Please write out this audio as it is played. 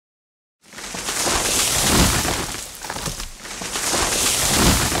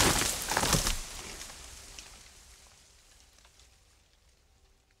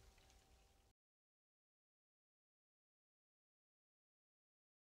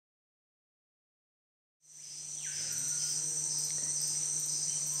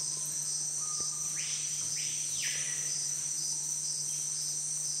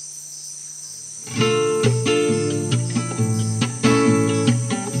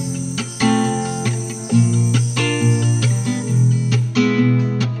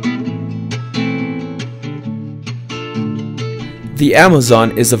The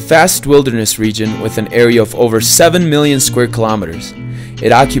Amazon is a vast wilderness region with an area of over 7 million square kilometers.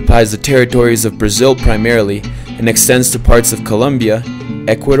 It occupies the territories of Brazil primarily and extends to parts of Colombia,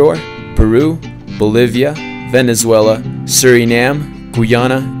 Ecuador, Peru, Bolivia, Venezuela, Suriname,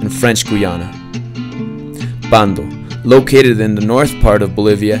 Guyana, and French Guyana. Pando, located in the north part of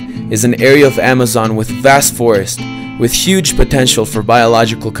Bolivia, is an area of Amazon with vast forest, with huge potential for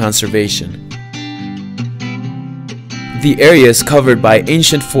biological conservation. The area is covered by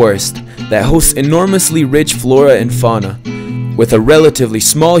ancient forest that hosts enormously rich flora and fauna, with a relatively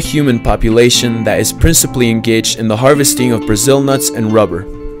small human population that is principally engaged in the harvesting of Brazil nuts and rubber.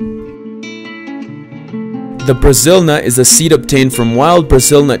 The Brazil nut is a seed obtained from wild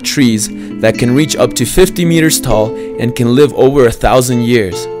Brazil nut trees that can reach up to 50 meters tall and can live over 1,000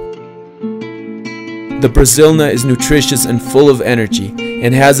 years. The Brazil nut is nutritious and full of energy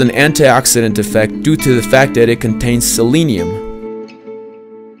and has an antioxidant effect due to the fact that it contains selenium.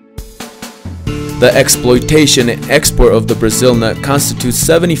 The exploitation and export of the Brazil nut constitutes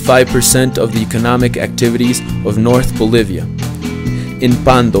 75% of the economic activities of North Bolivia. In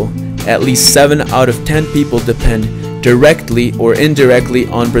Pando, at least 7 out of 10 people depend directly or indirectly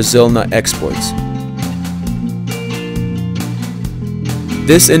on Brazil nut exports.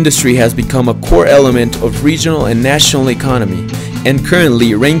 This industry has become a core element of regional and national economy and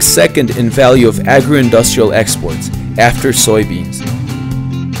currently ranks second in value of agro-industrial exports, after soybeans.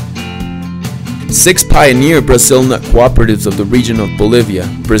 6 pioneer Brazil nut cooperatives of the region of Bolivia,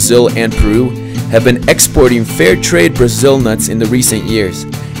 Brazil, and Peru have been exporting fair trade Brazil nuts in the recent years,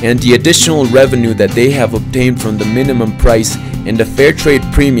 and the additional revenue that they have obtained from the minimum price and the fair trade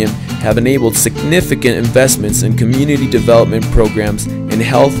premium have enabled significant investments in community development programs in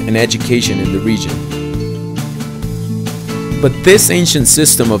health and education in the region. But this ancient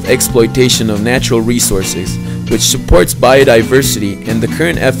system of exploitation of natural resources, which supports biodiversity, and the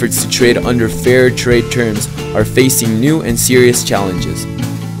current efforts to trade under fair trade terms are facing new and serious challenges.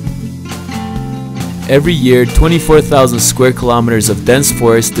 Every year, 24,000 square kilometers of dense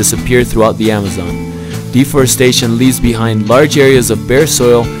forest disappear throughout the Amazon. Deforestation leaves behind large areas of bare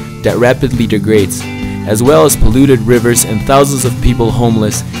soil that rapidly degrades, as well as polluted rivers and thousands of people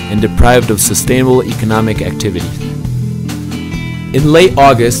homeless and deprived of sustainable economic activities. In late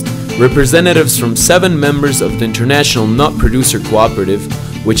August, representatives from 7 members of the International Nut Producer Cooperative,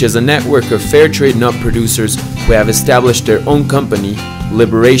 which is a network of fair trade nut producers who have established their own company,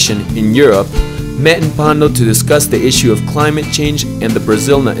 Liberation, in Europe, met in Pando to discuss the issue of climate change and the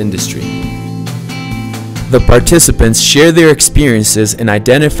Brazil nut industry. The participants share their experiences and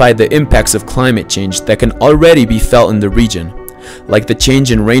identify the impacts of climate change that can already be felt in the region, like the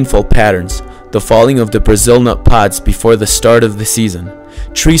change in rainfall patterns, the falling of the Brazil nut pods before the start of the season,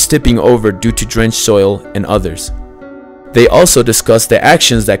 trees tipping over due to drenched soil, and others. They also discuss the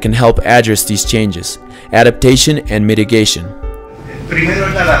actions that can help address these changes, adaptation and mitigation. Primero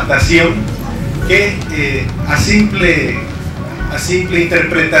es la adaptación, que a simple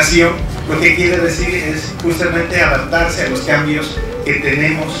interpretación lo que quiere decir es justamente adaptarse a los cambios que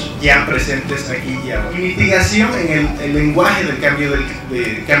tenemos ya presentes aquí y ahora. Y mitigación en el lenguaje del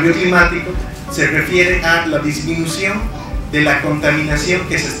cambio climático se refiere a la disminución de la contaminación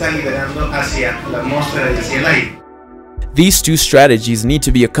que se está liberando hacia la atmósfera y hacia el aire. These two strategies need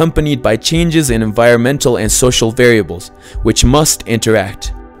to be accompanied by changes in environmental and social variables, which must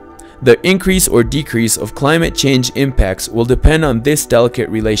interact. The increase or decrease of climate change impacts will depend on this delicate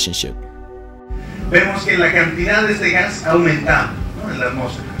relationship. Vemos que la cantidad de este gas ha aumentado, ¿no?, en la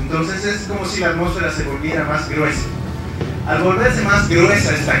atmósfera. Entonces es como si la atmósfera se volviera más gruesa. Al volverse más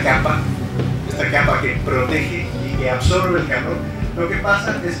gruesa esta capa que protege y que absorbe el calor, lo que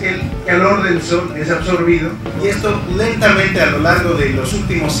pasa es que el calor del sol es absorbido y esto lentamente a lo largo de los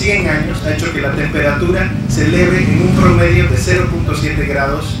últimos 100 años ha hecho que la temperatura se eleve en un promedio de 0.7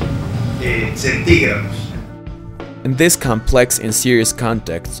 grados centígrados. In this complex and serious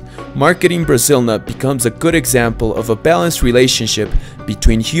context, marketing Brazil nut becomes a good example of a balanced relationship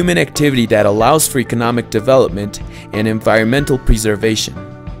between human activity that allows for economic development and environmental preservation.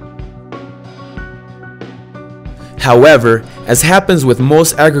 However, as happens with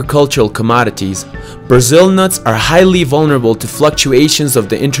most agricultural commodities, Brazil nuts are highly vulnerable to fluctuations of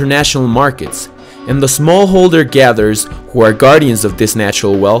the international markets, and the smallholder gatherers, who are guardians of this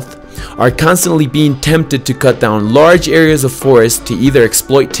natural wealth, are constantly being tempted to cut down large areas of forest to either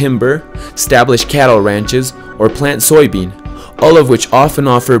exploit timber, establish cattle ranches, or plant soybean, all of which often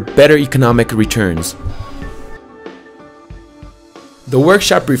offer better economic returns. The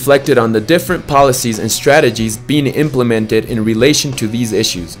workshop reflected on the different policies and strategies being implemented in relation to these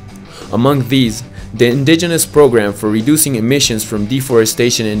issues. Among these, The indigenous program for reducing emissions from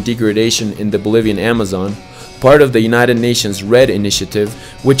deforestation and degradation in the Bolivian Amazon, part of the United Nations RED initiative,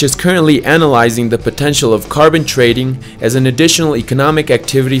 which is currently analyzing the potential of carbon trading as an additional economic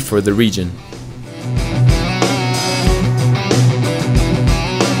activity for the region.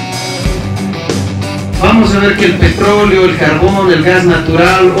 Vamos a ver que el petróleo, el carbón, el gas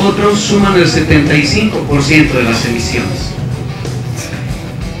natural, otros suman el 75% de las emisiones.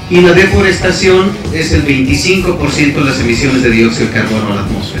 Y la deforestación es el 25% de las emisiones de dióxido de carbono a la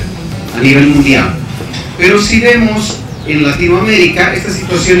atmósfera, a nivel mundial. Pero si vemos en Latinoamérica, esta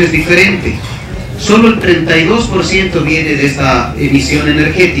situación es diferente. Solo el 32% viene de esta emisión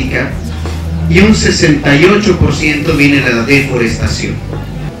energética y un 68% viene de la deforestación.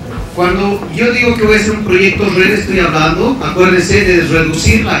 Cuando yo digo que voy a hacer un proyecto RED, estoy hablando, acuérdense, de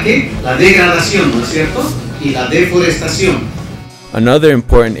reducir la degradación, ¿no es cierto? Y la deforestación. Another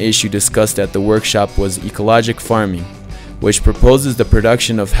important issue discussed at the workshop was ecologic farming, which proposes the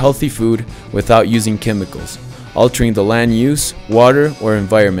production of healthy food without using chemicals, altering the land use, water, or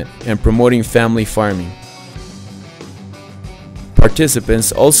environment, and promoting family farming.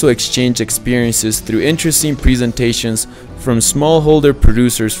 Participants also exchanged experiences through interesting presentations from smallholder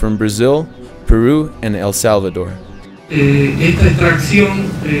producers from Brazil, Peru, and El Salvador. Esta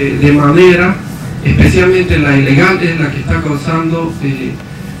extracción de madera, especialmente la ilegal, es la que está causando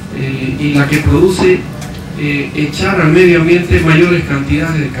y la que produce echar al medio ambiente mayores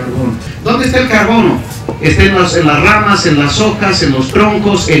cantidades de carbono. ¿Dónde está el carbono? Está en las ramas, en las hojas, en los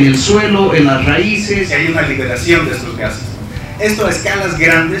troncos, en el suelo, en las raíces. Hay una liberación de estos gases. Esto a escalas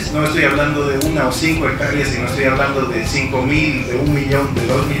grandes, no estoy hablando de 1 o 5 hectáreas, sino estoy hablando de 5.000, de 1 millón, de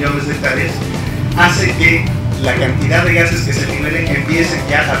 2 millones de hectáreas, hace que la cantidad de gases que se liberen empiece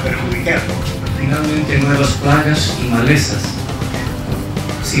ya a perjudicar. Finalmente, nuevas plagas y malezas.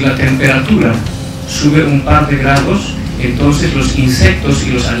 Si la temperatura sube un par de grados, entonces los insectos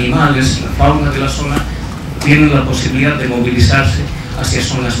y los animales, la fauna de la zona, tienen la posibilidad de movilizarse hacia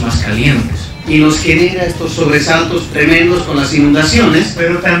zonas más calientes. Y nos genera estos sobresaltos tremendos con las inundaciones.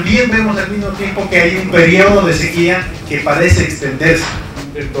 Pero también vemos al mismo tiempo que hay un periodo de sequía que parece extenderse.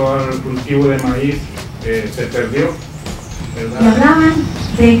 Todo el cultivo de maíz se perdió, ¿verdad? Y hablaban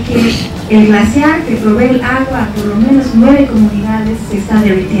de que el glaciar que provee el agua a por lo menos 9 comunidades se está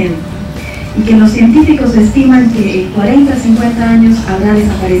derritiendo y que los científicos estiman que en 40 a 50 años habrá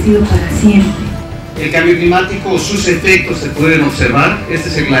desaparecido para siempre. El cambio climático, sus efectos se pueden observar. Este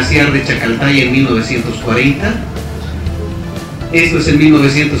es el glaciar de Chacaltaya en 1940. Esto es en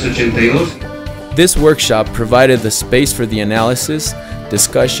 1982. This workshop provided the space for the analysis,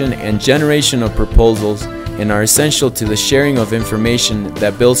 discussion, and generation of proposals and are essential to the sharing of information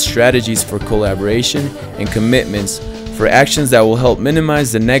that builds strategies for collaboration and commitments for actions that will help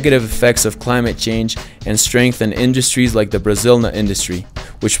minimize the negative effects of climate change and strengthen industries like the Brazil nut industry,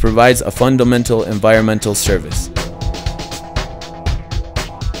 which provides a fundamental environmental service.